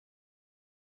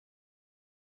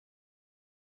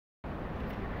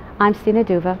I'm Stina,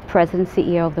 President and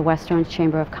CEO of the West Orange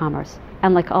Chamber of Commerce.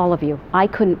 And like all of you, I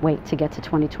couldn't wait to get to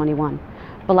 2021.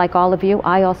 But like all of you,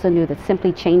 I also knew that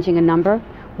simply changing a number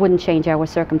wouldn't change our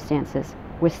circumstances.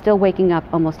 We're still waking up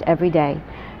almost every day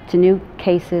to new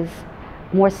cases,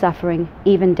 more suffering,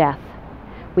 even death.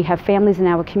 We have families in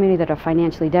our community that are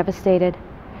financially devastated.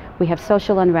 We have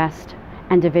social unrest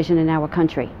and division in our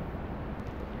country.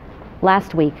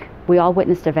 Last week, we all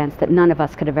witnessed events that none of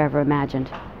us could have ever imagined.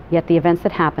 Yet the events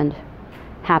that happened,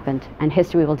 and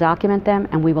history will document them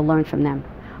and we will learn from them.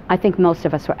 I think most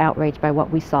of us were outraged by what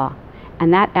we saw,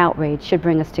 and that outrage should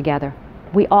bring us together.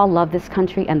 We all love this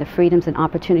country and the freedoms and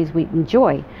opportunities we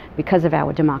enjoy because of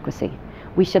our democracy.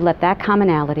 We should let that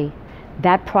commonality,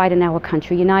 that pride in our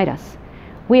country unite us.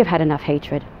 We have had enough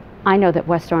hatred. I know that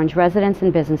West Orange residents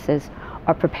and businesses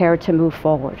are prepared to move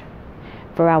forward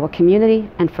for our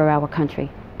community and for our country.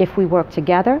 If we work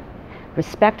together,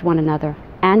 respect one another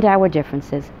and our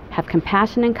differences, have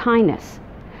compassion and kindness,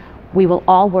 we will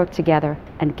all work together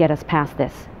and get us past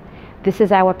this. This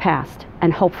is our past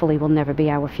and hopefully will never be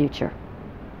our future.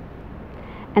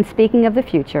 And speaking of the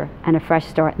future and a fresh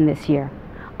start in this year,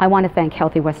 I want to thank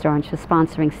Healthy West Orange for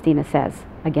sponsoring Stina Says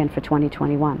again for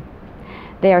 2021.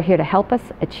 They are here to help us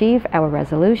achieve our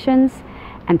resolutions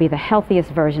and be the healthiest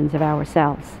versions of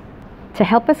ourselves. To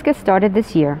help us get started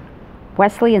this year,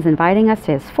 Wesley is inviting us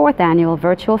to his 4th annual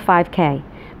virtual 5K,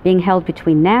 being held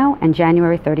between now and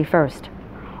January 31st.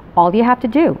 All you have to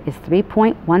do is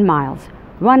 3.1 miles,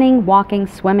 running, walking,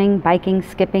 swimming, biking,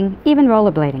 skipping, even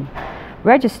rollerblading.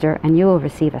 Register and you will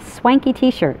receive a swanky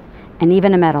t-shirt and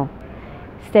even a medal.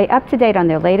 Stay up to date on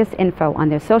their latest info on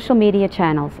their social media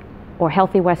channels or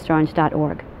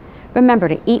healthywestorange.org. Remember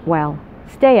to eat well,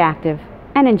 stay active,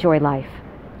 and enjoy life.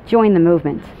 Join the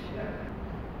movement.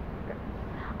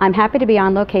 I'm happy to be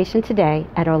on location today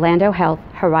at Orlando Health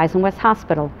Horizon West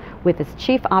Hospital with its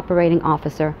Chief Operating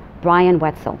Officer, Brian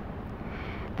Wetzel.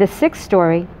 The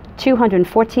 6-story,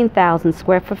 214,000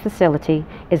 square foot facility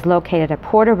is located at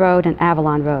Porter Road and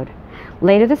Avalon Road.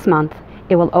 Later this month,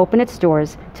 it will open its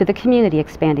doors to the community,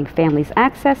 expanding families'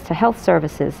 access to health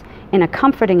services in a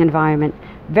comforting environment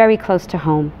very close to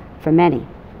home for many.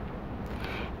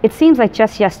 It seems like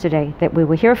just yesterday that we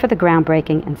were here for the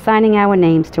groundbreaking and signing our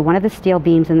names to one of the steel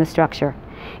beams in the structure.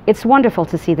 It's wonderful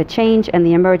to see the change and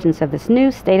the emergence of this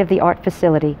new state-of-the-art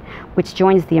facility, which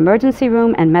joins the emergency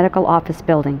room and medical office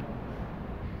building.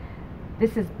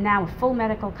 This is now a full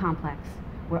medical complex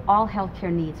where all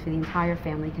healthcare needs for the entire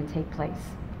family can take place.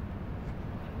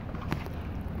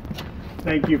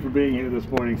 Thank you for being here this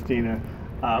morning, Stina.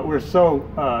 We're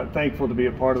so thankful to be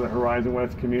a part of the Horizon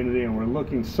West community, and we're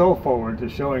looking so forward to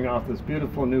showing off this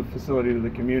beautiful new facility to the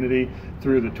community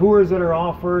through the tours that are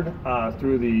offered,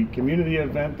 through the community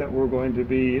event that we're going to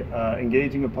be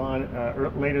engaging upon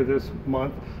later this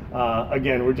month.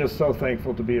 Again, we're just so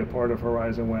thankful to be a part of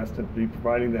Horizon West and to be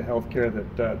providing the health care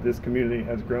that this community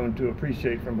has grown to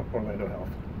appreciate from Orlando Health.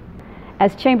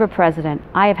 As Chamber President,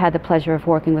 I have had the pleasure of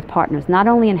working with partners not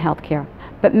only in healthcare,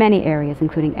 but many areas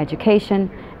including education,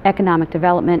 economic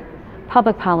development,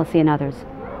 public policy, and others.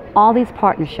 All these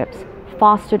partnerships,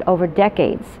 fostered over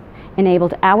decades,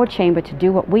 enabled our chamber to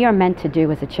do what we are meant to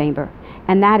do as a chamber,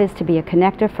 and that is to be a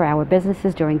connector for our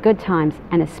businesses during good times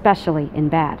and especially in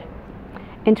bad.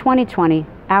 In 2020,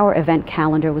 our event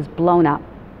calendar was blown up,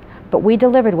 but we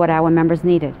delivered what our members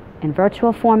needed in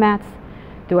virtual formats,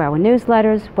 through our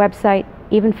newsletters, website,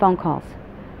 even phone calls,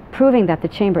 proving that the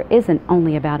chamber isn't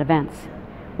only about events.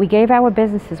 We gave our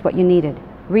businesses what you needed: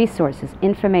 resources,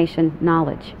 information,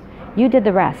 knowledge. You did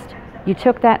the rest. You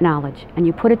took that knowledge and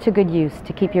you put it to good use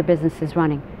to keep your businesses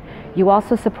running. You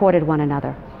also supported one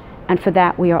another, and for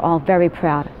that we are all very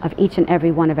proud of each and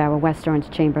every one of our West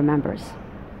Orange Chamber members.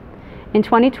 In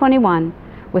 2021,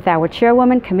 with our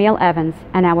Chairwoman Camille Evans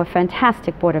and our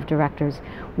fantastic Board of Directors,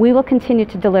 we will continue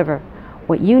to deliver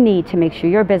what you need to make sure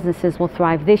your businesses will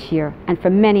thrive this year and for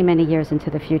many, many years into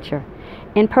the future.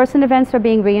 In-person events are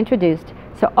being reintroduced,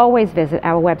 so always visit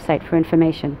our website for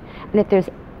information. And if there's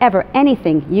ever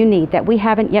anything you need that we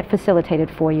haven't yet facilitated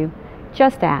for you,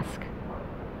 just ask.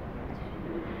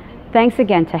 Thanks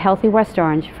again to Healthy West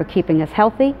Orange for keeping us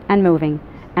healthy and moving,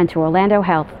 and to Orlando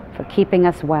Health for keeping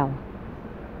us well.